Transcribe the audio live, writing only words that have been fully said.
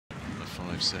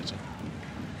five-setter.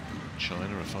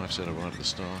 China, a five-setter right at the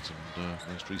start, and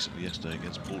most recently yesterday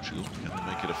against Portugal. Can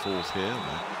they make it a fourth here?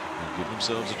 They'll give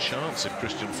themselves a chance if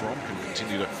Christian Fromm can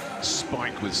continue to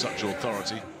spike with such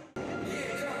authority.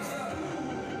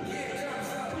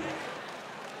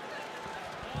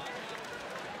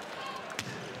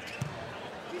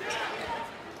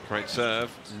 Great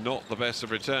serve, not the best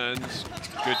of returns.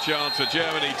 Good chance for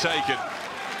Germany taken.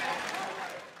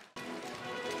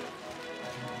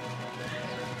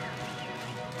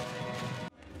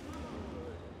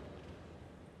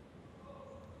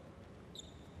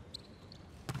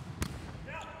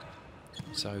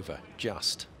 It's over,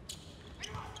 just.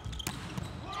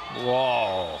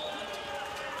 Whoa.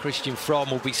 Christian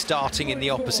Fromm will be starting in the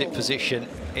opposite position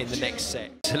in the next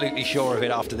set. Absolutely sure of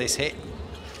it after this hit.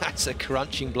 That's a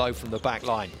crunching blow from the back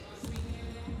line.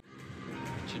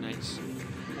 Originates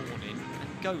Hornin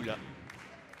and Gola.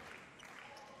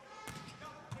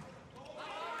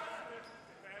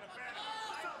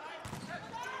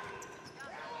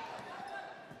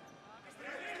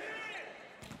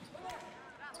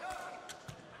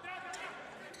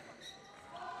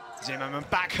 Zimmerman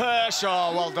back Hirsch,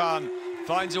 oh well done.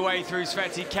 Finds a way through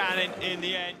Sveti Cannon in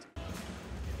the end.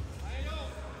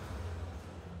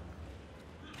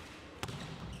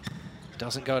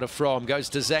 Doesn't go to Fromm, goes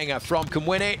to Zenger. Fromm can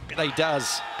win it. He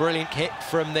does. Brilliant hit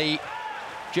from the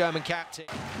German captain.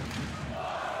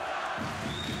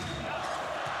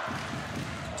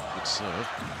 Good serve.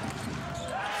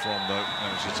 Fromm, though,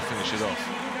 manages to finish it off.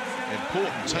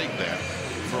 Important take there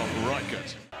from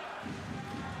Reichert.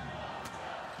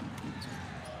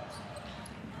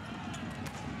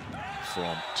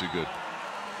 Fromm, too good.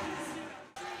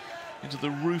 Into the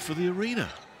roof of the arena.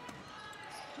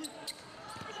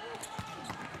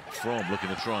 Fromm looking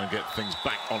to try and get things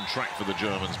back on track for the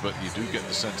Germans, but you do get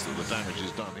the sense that the damage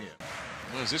is done here.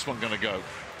 Where's this one going to go?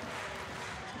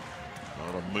 A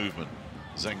lot of movement.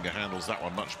 Zenger handles that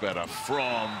one much better.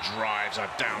 Fromm drives a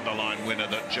down-the-line winner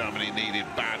that Germany needed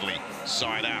badly.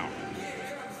 Side out.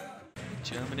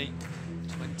 Germany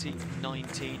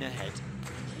 2019 ahead.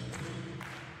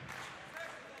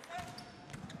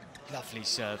 Lovely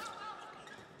serve.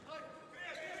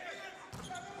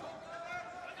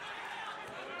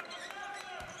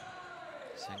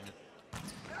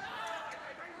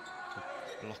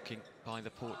 Blocking by the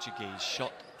Portuguese.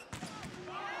 Shot.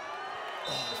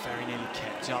 Oh, very nearly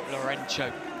kept up.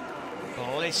 Lorenzo.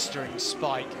 Blistering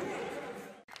spike.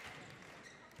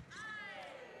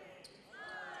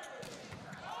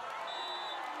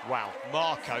 Wow,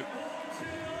 Marco.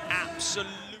 Absolute.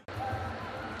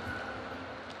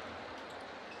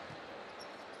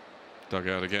 Dug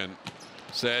out again.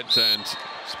 Set and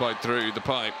spiked through the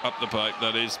pipe, up the pipe,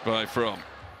 that is, by Fromm.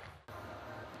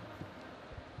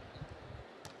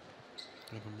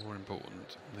 Ever more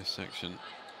important, this section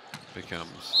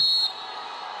becomes.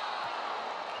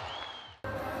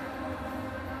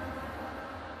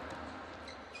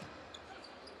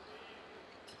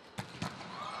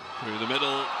 Through the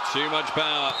middle, too much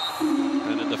power.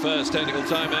 And at the first technical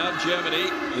timeout, Germany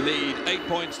lead 8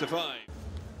 points to 5.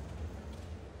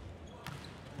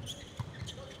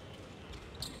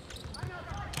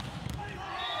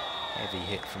 Heavy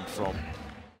hit from Fromm.